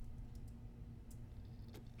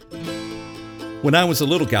When I was a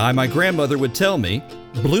little guy, my grandmother would tell me,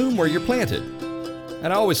 "Bloom where you're planted." And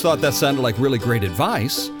I always thought that sounded like really great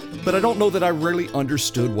advice, but I don't know that I really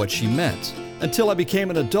understood what she meant until I became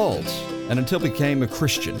an adult and until I became a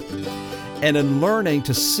Christian. And in learning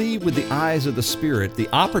to see with the eyes of the Spirit the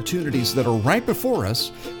opportunities that are right before us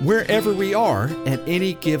wherever we are at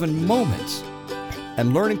any given moment.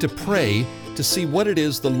 And learning to pray to see what it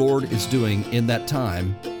is the Lord is doing in that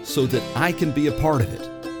time so that I can be a part of it.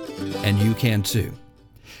 And you can too.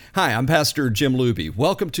 Hi, I'm Pastor Jim Looby.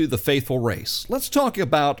 Welcome to The Faithful Race. Let's talk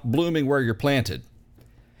about blooming where you're planted.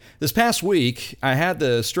 This past week, I had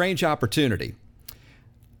the strange opportunity.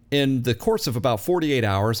 In the course of about 48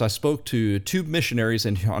 hours, I spoke to 2 missionaries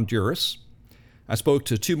in Honduras. I spoke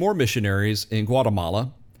to 2 more missionaries in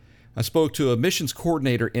Guatemala. I spoke to a missions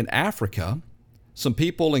coordinator in Africa, some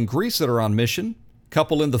people in Greece that are on mission, a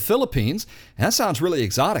couple in the Philippines. That sounds really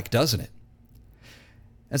exotic, doesn't it?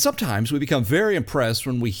 And sometimes we become very impressed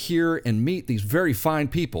when we hear and meet these very fine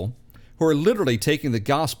people who are literally taking the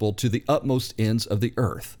gospel to the utmost ends of the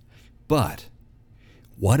earth. But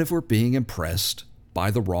what if we're being impressed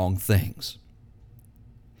by the wrong things?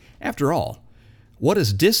 After all, what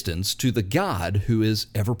is distance to the God who is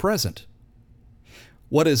ever present?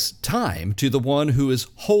 What is time to the one who is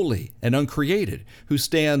holy and uncreated, who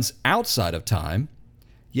stands outside of time,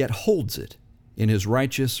 yet holds it in his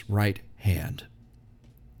righteous right hand?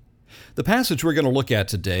 The passage we're going to look at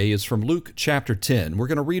today is from Luke chapter 10. We're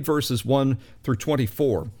going to read verses 1 through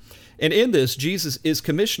 24. And in this, Jesus is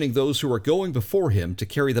commissioning those who are going before him to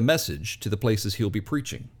carry the message to the places he'll be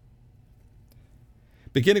preaching.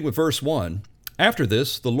 Beginning with verse 1, "After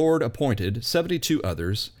this, the Lord appointed 72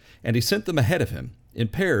 others, and he sent them ahead of him in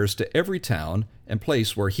pairs to every town and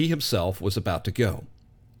place where he himself was about to go.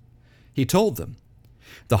 He told them,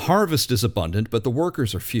 'The harvest is abundant, but the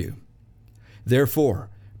workers are few. Therefore,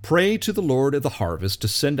 pray to the Lord of the harvest to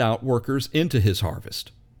send out workers into his harvest.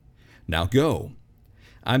 Now go.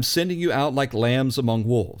 I'm sending you out like lambs among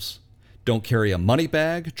wolves. Don't carry a money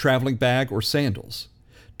bag, traveling bag, or sandals.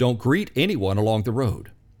 Don't greet anyone along the road.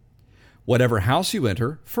 Whatever house you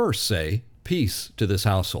enter, first say, peace to this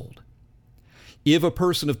household. If a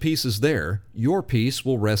person of peace is there, your peace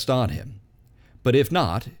will rest on him. But if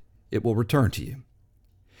not, it will return to you.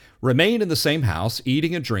 Remain in the same house,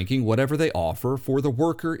 eating and drinking whatever they offer, for the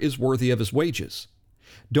worker is worthy of his wages.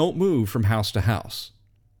 Don't move from house to house.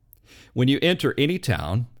 When you enter any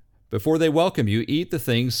town, before they welcome you, eat the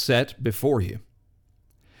things set before you.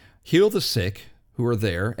 Heal the sick who are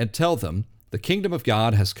there and tell them the kingdom of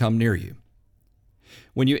God has come near you.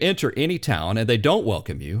 When you enter any town and they don't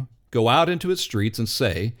welcome you, go out into its streets and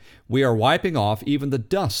say, we are wiping off even the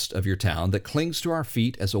dust of your town that clings to our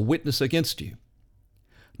feet as a witness against you.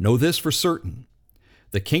 Know this for certain,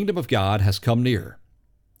 the kingdom of God has come near.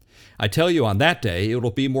 I tell you, on that day it will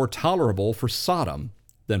be more tolerable for Sodom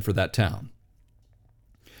than for that town.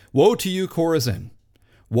 Woe to you, Chorazin!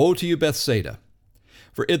 Woe to you, Bethsaida!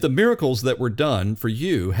 For if the miracles that were done for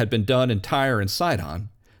you had been done in Tyre and Sidon,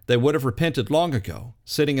 they would have repented long ago,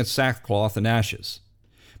 sitting in sackcloth and ashes.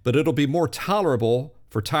 But it'll be more tolerable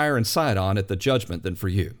for Tyre and Sidon at the judgment than for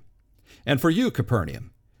you. And for you,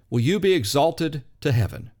 Capernaum, will you be exalted to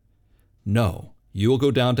heaven? No, you will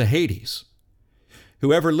go down to Hades.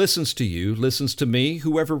 Whoever listens to you listens to me.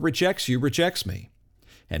 Whoever rejects you rejects me.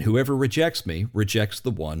 And whoever rejects me rejects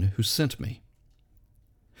the one who sent me.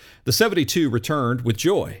 The 72 returned with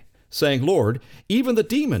joy, saying, Lord, even the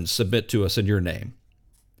demons submit to us in your name.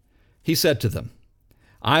 He said to them,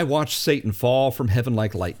 I watched Satan fall from heaven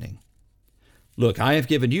like lightning. Look, I have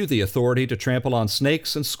given you the authority to trample on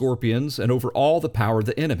snakes and scorpions and over all the power of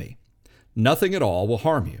the enemy. Nothing at all will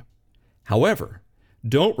harm you. However,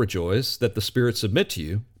 don't rejoice that the spirits submit to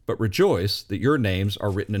you, but rejoice that your names are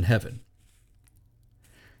written in heaven.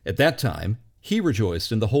 At that time, he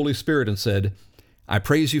rejoiced in the Holy Spirit and said, I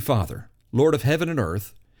praise you, Father, Lord of heaven and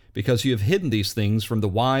earth, because you have hidden these things from the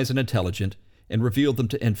wise and intelligent and revealed them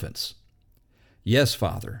to infants. Yes,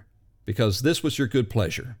 Father, because this was your good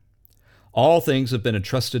pleasure. All things have been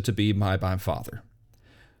entrusted to me by my Father.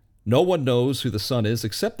 No one knows who the Son is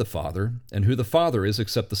except the Father, and who the Father is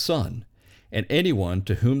except the Son, and anyone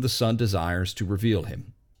to whom the Son desires to reveal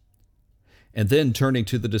him. And then, turning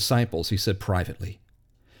to the disciples, he said privately,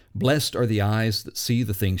 Blessed are the eyes that see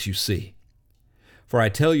the things you see. For I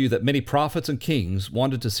tell you that many prophets and kings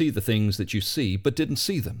wanted to see the things that you see, but didn't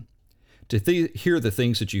see them, to hear the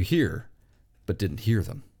things that you hear, but didn't hear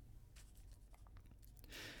them.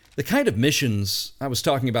 The kind of missions I was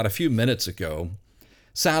talking about a few minutes ago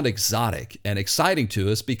sound exotic and exciting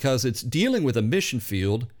to us because it's dealing with a mission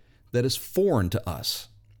field that is foreign to us.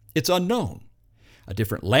 It's unknown. a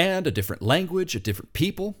different land, a different language, a different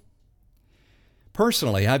people.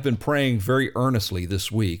 Personally, I've been praying very earnestly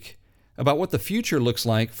this week about what the future looks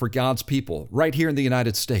like for God's people right here in the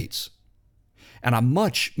United States. And I'm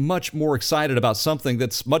much, much more excited about something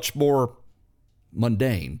that's much more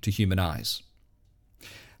mundane to human eyes.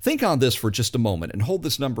 Think on this for just a moment and hold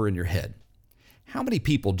this number in your head. How many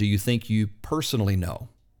people do you think you personally know?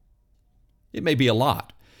 It may be a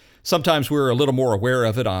lot. Sometimes we're a little more aware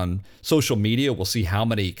of it on social media. We'll see how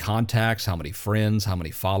many contacts, how many friends, how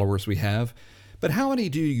many followers we have. But how many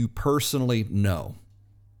do you personally know?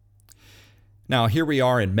 Now, here we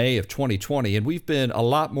are in May of 2020, and we've been a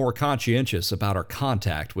lot more conscientious about our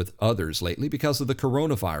contact with others lately because of the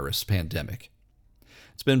coronavirus pandemic.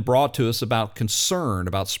 It's been brought to us about concern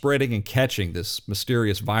about spreading and catching this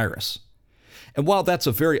mysterious virus. And while that's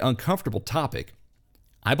a very uncomfortable topic,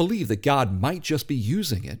 I believe that God might just be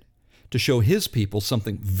using it to show His people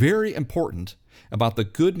something very important about the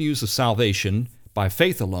good news of salvation by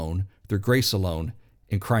faith alone, through grace alone,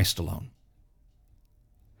 in Christ alone.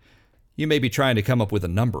 You may be trying to come up with a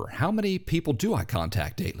number. How many people do I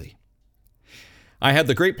contact daily? I had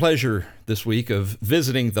the great pleasure this week of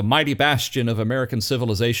visiting the mighty bastion of American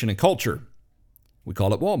civilization and culture. We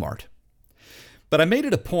call it Walmart. But I made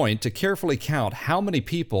it a point to carefully count how many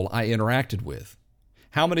people I interacted with,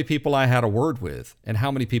 how many people I had a word with, and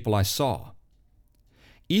how many people I saw.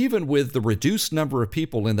 Even with the reduced number of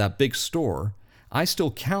people in that big store, I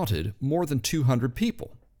still counted more than 200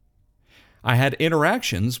 people. I had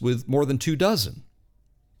interactions with more than 24.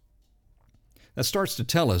 That starts to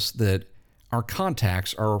tell us that our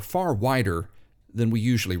contacts are far wider than we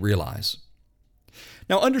usually realize.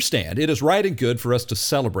 Now understand, it is right and good for us to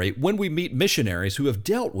celebrate when we meet missionaries who have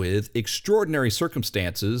dealt with extraordinary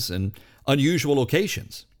circumstances and unusual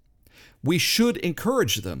occasions. We should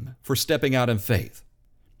encourage them for stepping out in faith.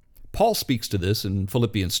 Paul speaks to this in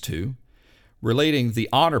Philippians 2, relating the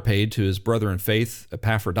honor paid to his brother in faith,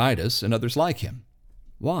 Epaphroditus, and others like him.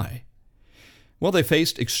 Why? Well, they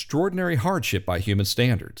faced extraordinary hardship by human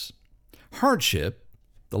standards. Hardship,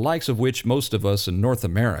 the likes of which most of us in North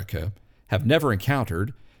America have never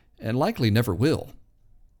encountered and likely never will.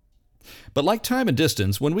 But like time and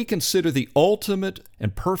distance, when we consider the ultimate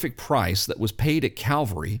and perfect price that was paid at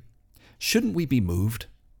Calvary, shouldn't we be moved?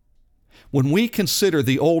 When we consider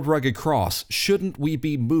the old rugged cross, shouldn't we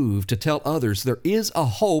be moved to tell others there is a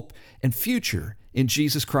hope and future in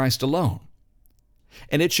Jesus Christ alone?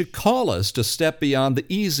 And it should call us to step beyond the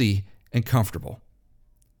easy and comfortable.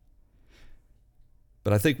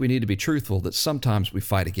 But I think we need to be truthful that sometimes we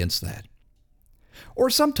fight against that. Or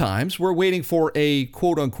sometimes we're waiting for a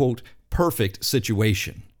quote-unquote perfect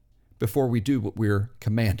situation before we do what we're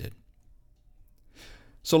commanded.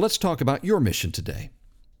 So let's talk about your mission today.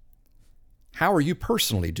 How are you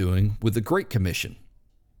personally doing with the Great Commission?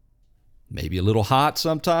 Maybe a little hot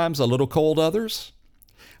sometimes, a little cold others.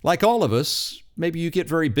 Like all of us, maybe you get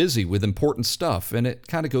very busy with important stuff and it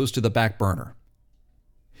kind of goes to the back burner.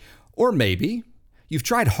 Or maybe you've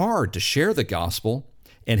tried hard to share the gospel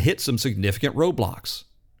and hit some significant roadblocks.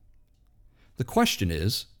 The question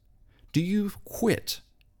is, do you quit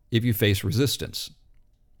if you face resistance?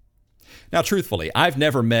 Now, truthfully, I've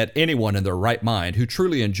never met anyone in their right mind who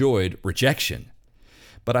truly enjoyed rejection.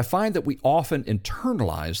 But I find that we often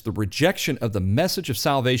internalize the rejection of the message of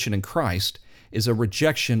salvation in Christ is a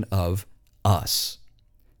rejection of us.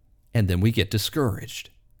 And then we get discouraged.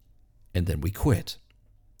 And then we quit.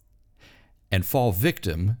 And fall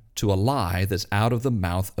victim to a lie that's out of the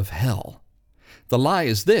mouth of hell. The lie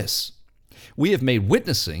is this: we have made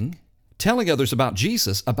witnessing, telling others about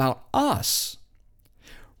Jesus, about us.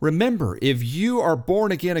 Remember, if you are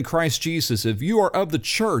born again in Christ Jesus, if you are of the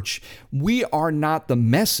church, we are not the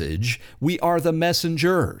message, we are the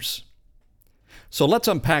messengers. So let's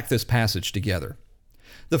unpack this passage together.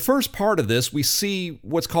 The first part of this, we see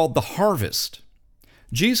what's called the harvest.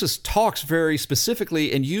 Jesus talks very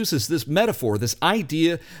specifically and uses this metaphor, this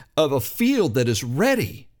idea of a field that is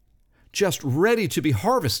ready, just ready to be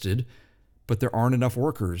harvested, but there aren't enough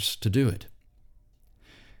workers to do it.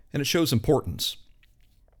 And it shows importance.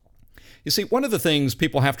 You see, one of the things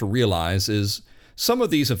people have to realize is some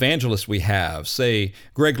of these evangelists we have, say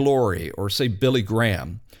Greg Laurie or say Billy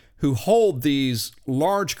Graham, who hold these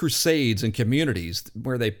large crusades in communities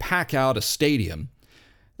where they pack out a stadium,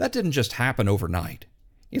 that didn't just happen overnight.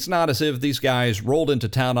 It's not as if these guys rolled into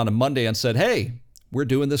town on a Monday and said, hey, we're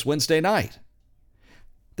doing this Wednesday night.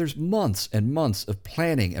 There's months and months of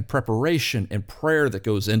planning and preparation and prayer that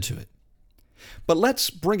goes into it. But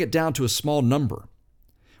let's bring it down to a small number.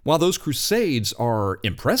 While those crusades are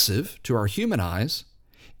impressive to our human eyes,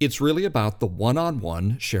 it's really about the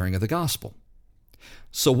one-on-one sharing of the gospel.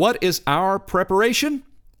 So what is our preparation?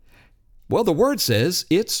 Well, the Word says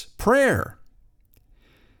it's prayer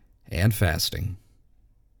and fasting.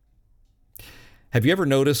 Have you ever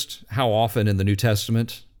noticed how often in the New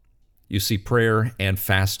Testament you see prayer and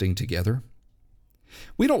fasting together?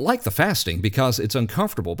 We don't like the fasting because it's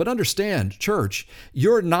uncomfortable, but understand, church,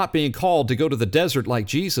 you're not being called to go to the desert like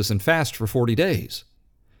Jesus and fast for 40 days.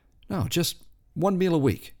 No, just one meal a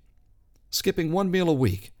week. Skipping one meal a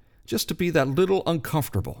week, just to be that little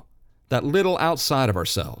uncomfortable, that little outside of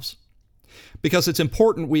ourselves. Because it's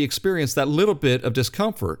important we experience that little bit of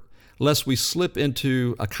discomfort lest we slip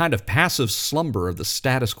into a kind of passive slumber of the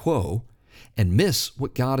status quo and miss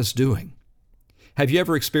what God is doing. Have you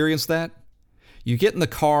ever experienced that? You get in the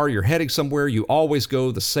car, you're heading somewhere, you always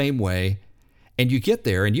go the same way, and you get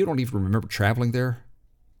there and you don't even remember traveling there.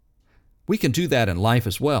 We can do that in life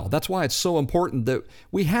as well. That's why it's so important that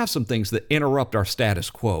we have some things that interrupt our status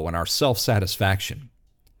quo and our self-satisfaction.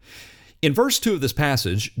 In verse 2 of this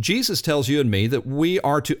passage, Jesus tells you and me that we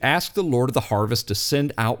are to ask the Lord of the harvest to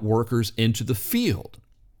send out workers into the field.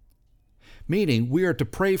 Meaning we are to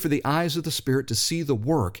pray for the eyes of the Spirit to see the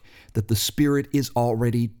work that the Spirit is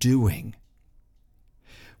already doing.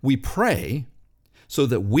 We pray so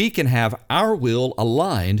that we can have our will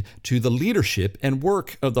aligned to the leadership and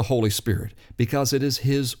work of the Holy Spirit, because it is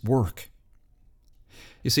His work.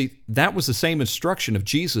 You see, that was the same instruction of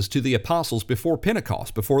Jesus to the apostles before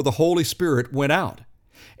Pentecost, before the Holy Spirit went out.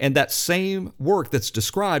 And that same work that's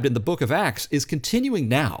described in the book of Acts is continuing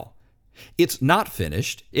now. It's not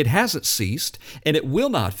finished, it hasn't ceased, and it will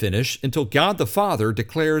not finish until God the Father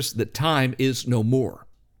declares that time is no more.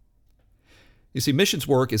 You see, missions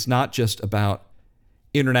work is not just about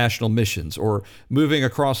international missions or moving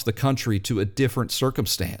across the country to a different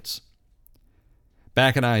circumstance.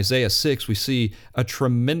 Back in Isaiah 6, we see a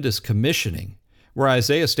tremendous commissioning where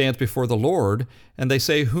Isaiah stands before the Lord and they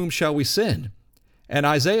say, "Whom shall we send?" And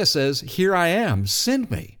Isaiah says, "Here I am, send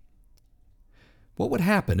me." What would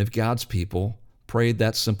happen if God's people prayed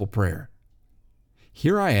that simple prayer?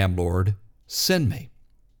 "Here I am, Lord, send me."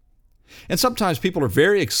 And sometimes people are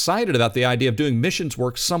very excited about the idea of doing missions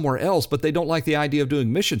work somewhere else, but they don't like the idea of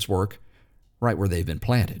doing missions work right where they've been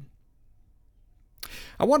planted.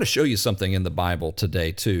 I want to show you something in the Bible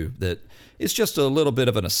today, too, that is just a little bit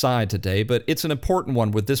of an aside today, but it's an important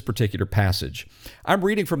one with this particular passage. I'm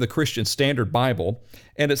reading from the Christian Standard Bible,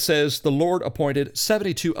 and it says, "The Lord appointed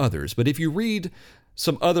 72 others." But if you read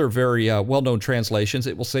some other very well-known translations,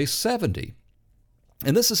 it will say 70.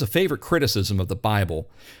 And this is a favorite criticism of the Bible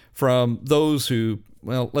from those who,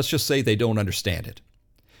 well, let's just say they don't understand it.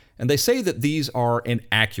 And they say that these are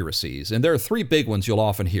inaccuracies. And there are three big ones you'll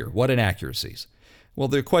often hear. What inaccuracies? Well,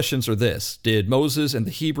 the questions are this: did Moses and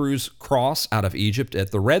the Hebrews cross out of Egypt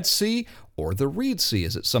at the Red Sea or the Reed Sea,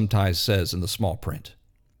 as it sometimes says in the small print?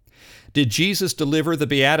 Did Jesus deliver the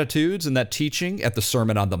Beatitudes and that teaching at the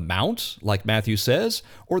Sermon on the Mount, like Matthew says,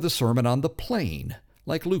 or the Sermon on the Plain,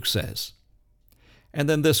 like Luke says? And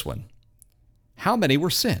then this one: how many were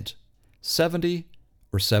sent? 70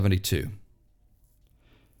 or 72?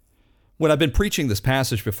 When I've been preaching this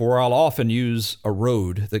passage before, I'll often use a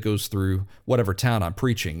road that goes through whatever town I'm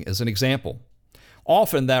preaching as an example.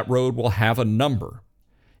 Often that road will have a number.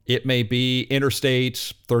 It may be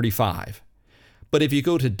Interstate 35. But if you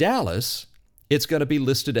go to Dallas, it's going to be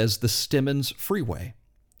listed as the Stemmons Freeway.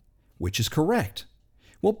 Which is correct?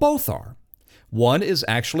 Well, both are. One is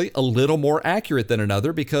actually a little more accurate than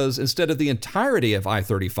another because instead of the entirety of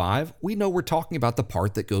I-35, we know we're talking about the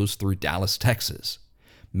part that goes through Dallas, Texas.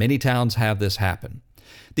 Many towns have this happen.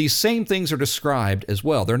 These same things are described as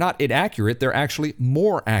well. They're not inaccurate, they're actually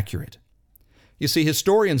more accurate. You see,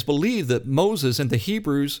 historians believe that Moses and the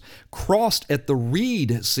Hebrews crossed at the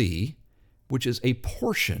Reed Sea, which is a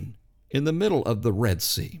portion in the middle of the Red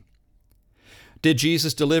Sea. Did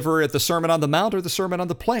Jesus deliver at the Sermon on the Mount or the Sermon on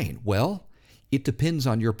the Plain? Well, it depends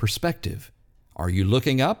on your perspective. Are you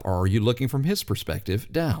looking up or are you looking from his perspective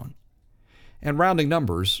down? And rounding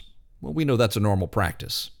numbers, well, we know that's a normal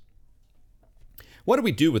practice. What do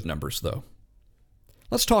we do with numbers, though?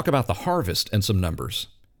 Let's talk about the harvest and some numbers.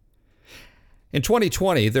 In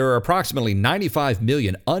 2020, there are approximately 95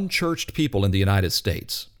 million unchurched people in the United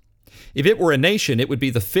States. If it were a nation, it would be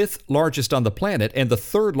the 5th largest on the planet and the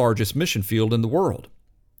 3rd largest mission field in the world.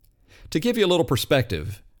 To give you a little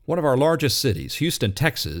perspective, one of our largest cities, Houston,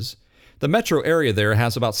 Texas, the metro area there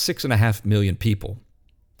has about 6.5 million people.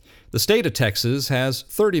 The state of Texas has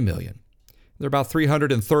 30 million. There are about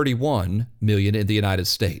 331 million in the United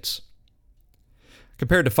States.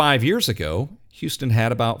 Compared to 5 years ago, Houston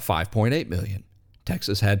had about 5.8 million.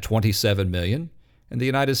 Texas had 27 million, and the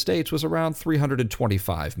United States was around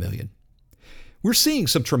 325 million. We're seeing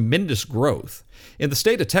some tremendous growth. In the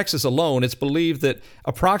state of Texas alone, it's believed that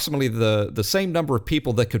approximately the same number of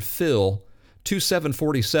people that could fill two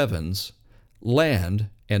 747s land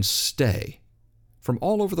and stay from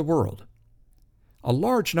all over the world. A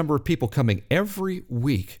large number of people coming every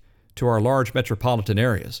week to our large metropolitan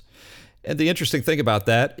areas. And the interesting thing about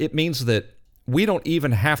that, it means that we don't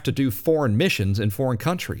even have to do foreign missions in foreign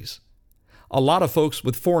countries. A lot of folks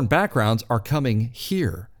with foreign backgrounds are coming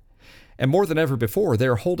here. And more than ever before,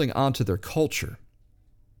 they're holding on to their culture.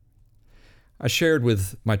 I shared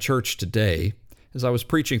with my church today, as I was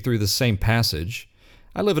preaching through this same passage,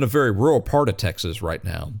 I live in a very rural part of Texas right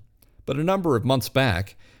now, but a number of months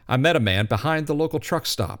back, I met a man behind the local truck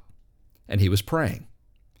stop, and he was praying.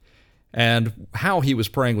 And how he was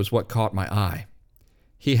praying was what caught my eye.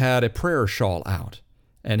 He had a prayer shawl out,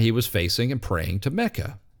 and he was facing and praying to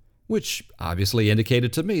Mecca, which obviously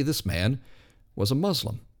indicated to me this man was a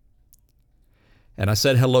Muslim. And I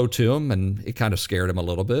said hello to him, and it kind of scared him a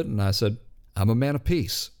little bit, and I said, "I'm a man of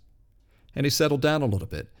peace." And he settled down a little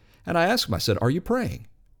bit. And I asked him, I said, "Are you praying?"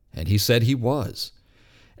 And he said he was.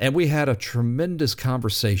 And we had a tremendous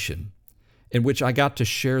conversation in which I got to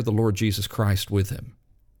share the Lord Jesus Christ with him.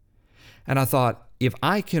 And I thought, if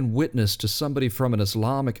I can witness to somebody from an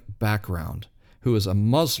Islamic background who is a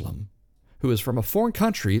Muslim, who is from a foreign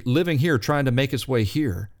country living here, trying to make his way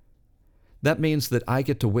here, that means that I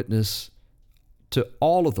get to witness to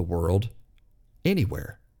all of the world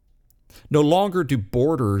anywhere. No longer do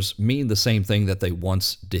borders mean the same thing that they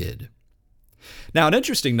once did. Now, an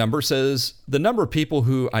interesting number says the number of people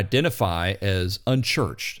who identify as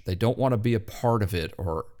unchurched, they don't want to be a part of it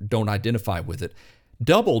or don't identify with it,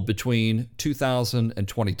 doubled between 2000 and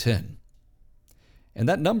 2010. And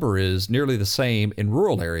that number is nearly the same in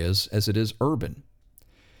rural areas as it is urban,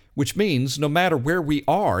 which means no matter where we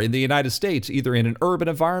are in the United States, either in an urban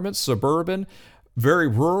environment, suburban, very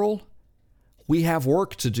rural, we have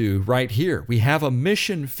work to do right here. We have a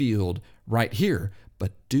mission field right here,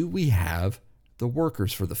 but do we have the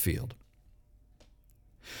workers for the field?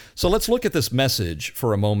 So let's look at this message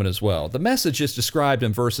for a moment as well. The message is described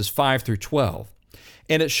in verses 5 through 12,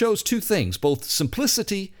 and it shows two things, both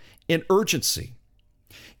simplicity and urgency.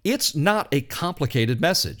 It's not a complicated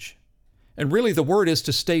message. And really the word is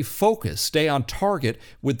to stay focused, stay on target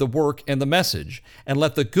with the work and the message, and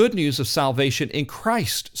let the good news of salvation in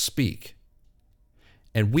Christ speak.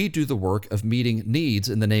 And we do the work of meeting needs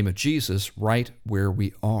in the name of Jesus right where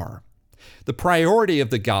we are. The priority of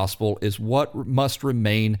the gospel is what must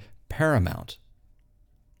remain paramount.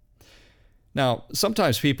 Now,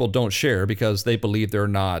 sometimes people don't share because they believe they're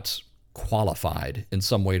not qualified in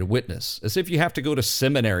some way to witness, as if you have to go to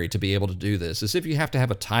seminary to be able to do this, as if you have to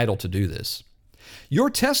have a title to do this. Your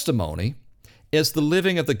testimony is the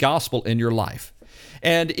living of the gospel in your life.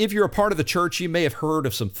 And if you're a part of the church, you may have heard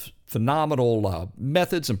of some phenomenal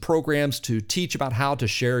methods and programs to teach about how to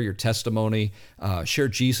share your testimony. Share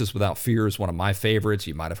Jesus Without Fear is one of my favorites.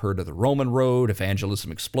 You might have heard of the Roman Road,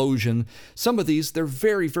 Evangelism Explosion. Some of these, they're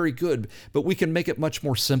very, very good, but we can make it much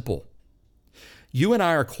more simple. You and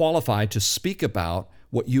I are qualified to speak about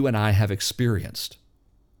what you and I have experienced.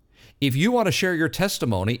 If you want to share your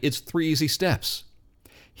testimony, it's 3 easy steps.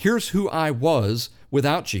 Here's who I was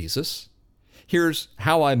without Jesus. Here's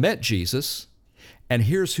how I met Jesus. And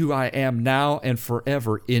here's who I am now and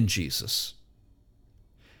forever in Jesus.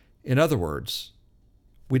 In other words,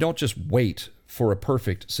 we don't just wait for a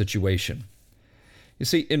perfect situation. You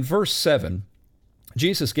see, in verse 7,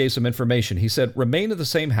 Jesus gave some information. He said, "Remain in the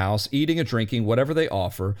same house, eating and drinking whatever they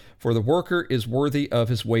offer, for the worker is worthy of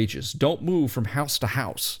his wages. Don't move from house to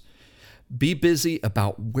house. Be busy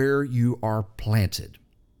about where you are planted."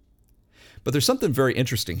 But there's something very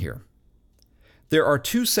interesting here. There are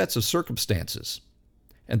 2 sets of circumstances,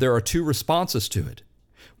 and there are 2 responses to it.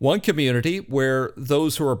 One community where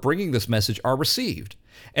those who are bringing this message are received,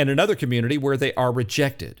 and another community where they are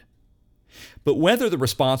rejected. But whether the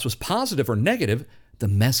response was positive or negative, the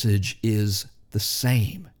message is the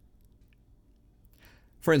same.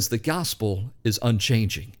 Friends, the gospel is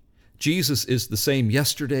unchanging. Jesus is the same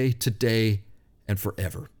yesterday, today, and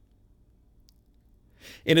forever.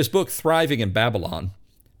 In his book, Thriving in Babylon,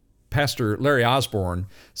 Pastor Larry Osborne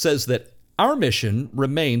says that our mission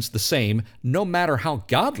remains the same no matter how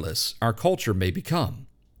godless our culture may become.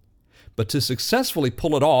 But to successfully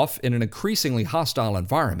pull it off in an increasingly hostile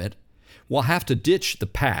environment, we'll have to ditch the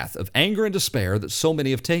path of anger and despair that so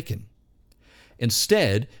many have taken.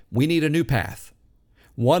 Instead, we need a new path,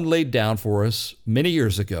 one laid down for us many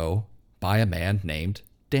years ago by a man named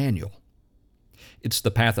Daniel. It's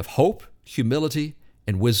the path of hope, humility,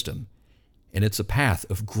 and wisdom, and it's a path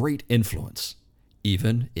of great influence,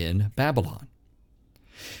 even in Babylon.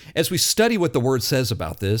 As we study what the Word says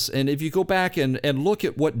about this, and if you go back and look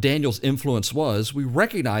at what Daniel's influence was, we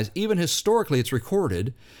recognize even historically it's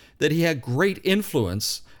recorded that he had great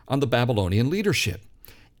influence on the Babylonian leadership,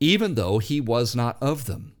 even though he was not of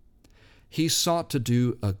them. He sought to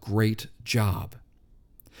do a great job.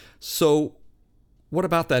 So, what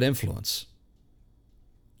about that influence?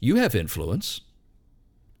 You have influence.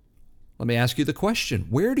 Let me ask you the question,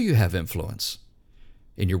 where do you have influence?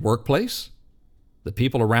 In your workplace? The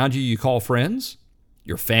people around you call friends?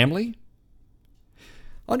 Your family?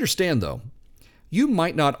 Understand, though, you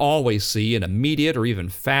might not always see an immediate or even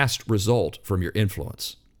fast result from your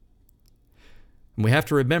influence. And we have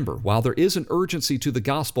to remember, while there is an urgency to the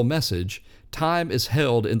gospel message, time is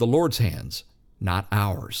held in the Lord's hands, not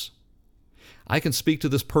ours. I can speak to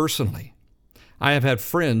this personally. I have had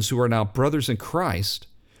friends who are now brothers in Christ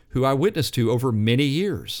who I witnessed to over many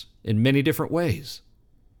years in many different ways.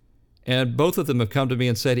 And both of them have come to me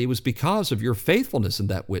and said, it was because of your faithfulness in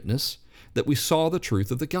that witness that we saw the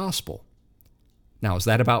truth of the gospel. Now, is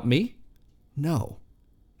that about me? No,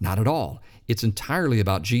 not at all. It's entirely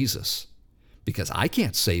about Jesus, because I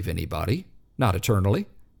can't save anybody, not eternally.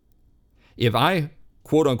 If I,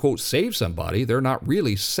 quote unquote, save somebody, they're not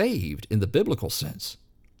really saved in the biblical sense.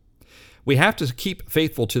 We have to keep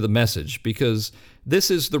faithful to the message because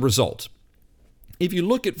this is the result. If you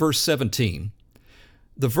look at verse 17,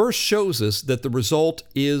 the verse shows us that the result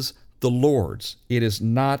is the Lord's. It is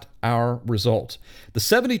not our result. The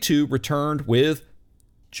 72 returned with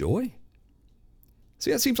joy.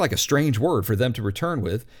 See, that seems like a strange word for them to return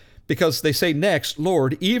with, because they say next,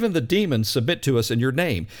 Lord, even the demons submit to us in your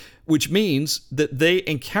name, which means that they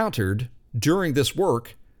encountered during this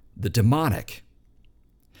work the demonic.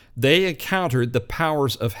 They encountered the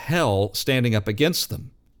powers of hell standing up against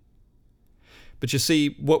them. But you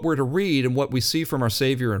see, what we're to read and what we see from our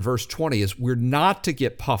Savior in verse 20 is we're not to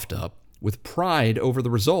get puffed up with pride over the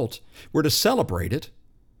result. We're to celebrate it,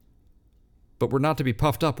 but we're not to be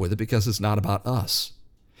puffed up with it because it's not about us.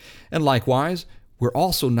 And likewise, we're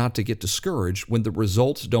also not to get discouraged when the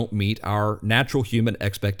results don't meet our natural human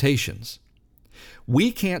expectations.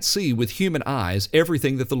 We can't see with human eyes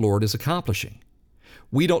everything that the Lord is accomplishing.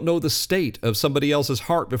 We don't know the state of somebody else's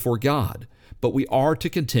heart before God, but we are to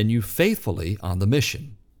continue faithfully on the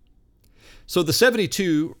mission. So the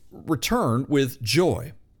 72 return with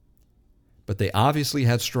joy, but they obviously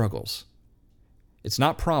had struggles. It's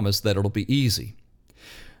not promised that it'll be easy.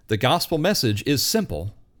 The gospel message is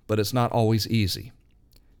simple, but it's not always easy.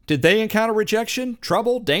 Did they encounter rejection,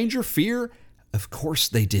 trouble, danger, fear? Of course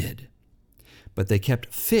they did. But they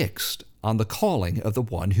kept fixed on the calling of the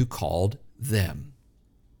one who called them.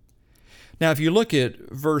 Now, if you look at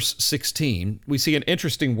verse 16, we see an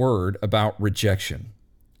interesting word about rejection.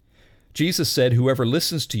 Jesus said, whoever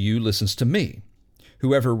listens to you listens to me.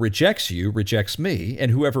 Whoever rejects you rejects me, and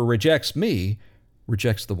whoever rejects me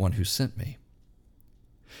rejects the one who sent me.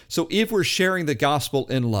 So if we're sharing the gospel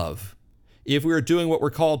in love, if we're doing what we're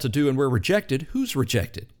called to do and we're rejected, who's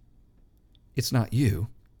rejected? It's not you.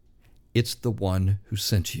 It's the one who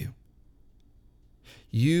sent you.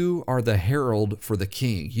 You are the herald for the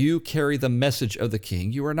king. You carry the message of the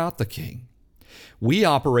king. You are not the king. We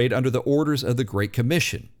operate under the orders of the Great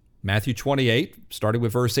Commission. Matthew 28, starting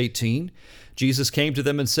with verse 18, Jesus came to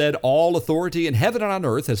them and said, all authority in heaven and on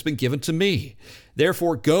earth has been given to me.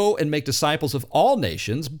 Therefore, go and make disciples of all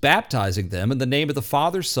nations, baptizing them in the name of the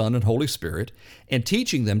Father, Son, and Holy Spirit, and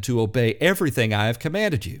teaching them to obey everything I have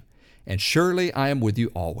commanded you. And surely I am with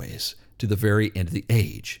you always, to the very end of the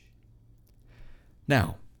age.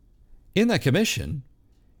 Now, in that commission,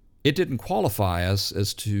 it didn't qualify us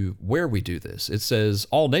as to where we do this. It says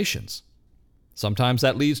all nations. Sometimes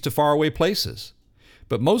that leads to faraway places,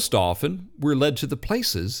 but most often we're led to the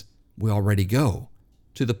places we already go,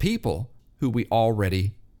 to the people who we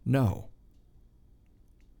already know.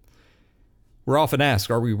 We're often asked,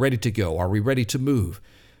 are we ready to go? Are we ready to move?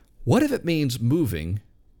 What if it means moving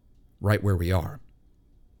right where we are?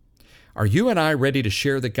 Are you and I ready to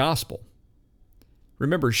share the gospel?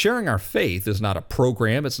 Remember, sharing our faith is not a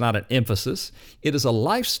program, it's not an emphasis. It is a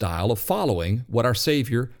lifestyle of following what our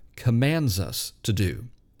Savior commands us to do.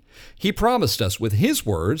 He promised us with His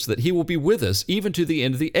words that He will be with us even to the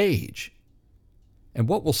end of the age. And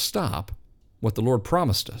what will stop what the Lord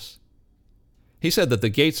promised us? He said that the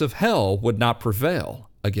gates of hell would not prevail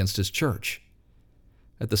against His church,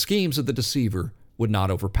 that the schemes of the deceiver would not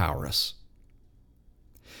overpower us.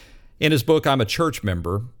 In his book, I'm a Church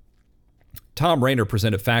Member, Tom Rainer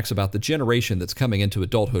presented facts about the generation that's coming into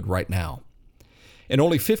adulthood right now. And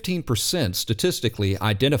only 15% statistically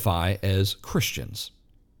identify as Christians.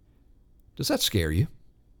 Does that scare you?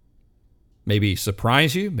 maybe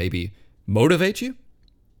surprise you, maybe motivate you?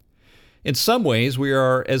 In some ways, we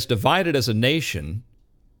are as divided as a nation,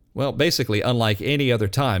 well, basically unlike any other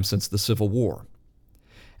time since the Civil War.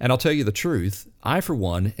 And I'll tell you the truth, I, for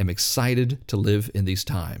one, am excited to live in these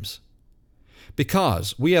times,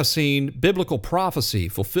 because we have seen biblical prophecy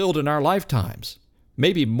fulfilled in our lifetimes,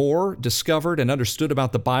 maybe more discovered and understood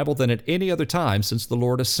about the Bible than at any other time since the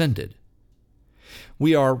Lord ascended.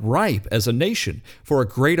 We are ripe as a nation for a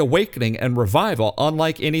great awakening and revival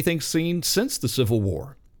unlike anything seen since the Civil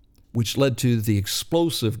War, which led to the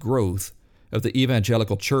explosive growth of the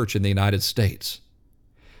evangelical church in the United States.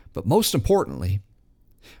 But most importantly,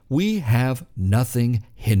 we have nothing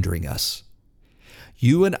hindering us.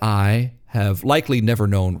 You and I have likely never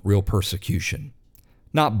known real persecution.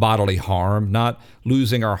 Not bodily harm, not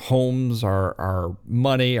losing our homes, our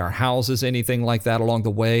money, our houses, anything like that along the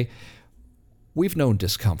way. We've known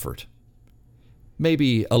discomfort,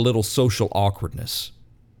 maybe a little social awkwardness.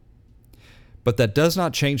 But that does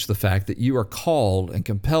not change the fact that you are called and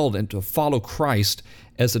compelled to follow Christ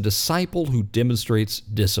as a disciple who demonstrates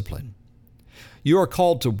discipline. You are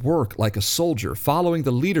called to work like a soldier, following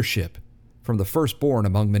the leadership from the firstborn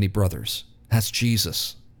among many brothers. That's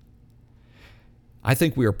Jesus. I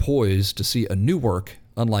think we are poised to see a new work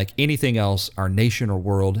unlike anything else our nation or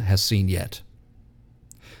world has seen yet.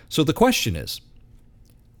 So the question is,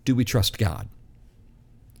 do we trust God?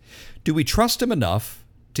 Do we trust Him enough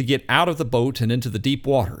to get out of the boat and into the deep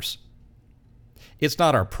waters? It's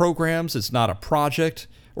not our programs, it's not a project,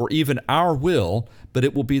 or even our will, but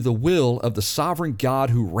it will be the will of the sovereign God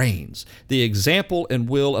who reigns, the example and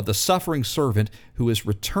will of the suffering servant who is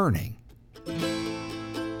returning.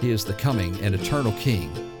 He is the coming and eternal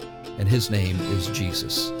King, and His name is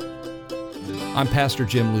Jesus. I'm Pastor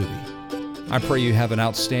Jim Looby. I pray you have an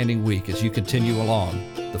outstanding week as you continue along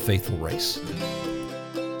the faithful race.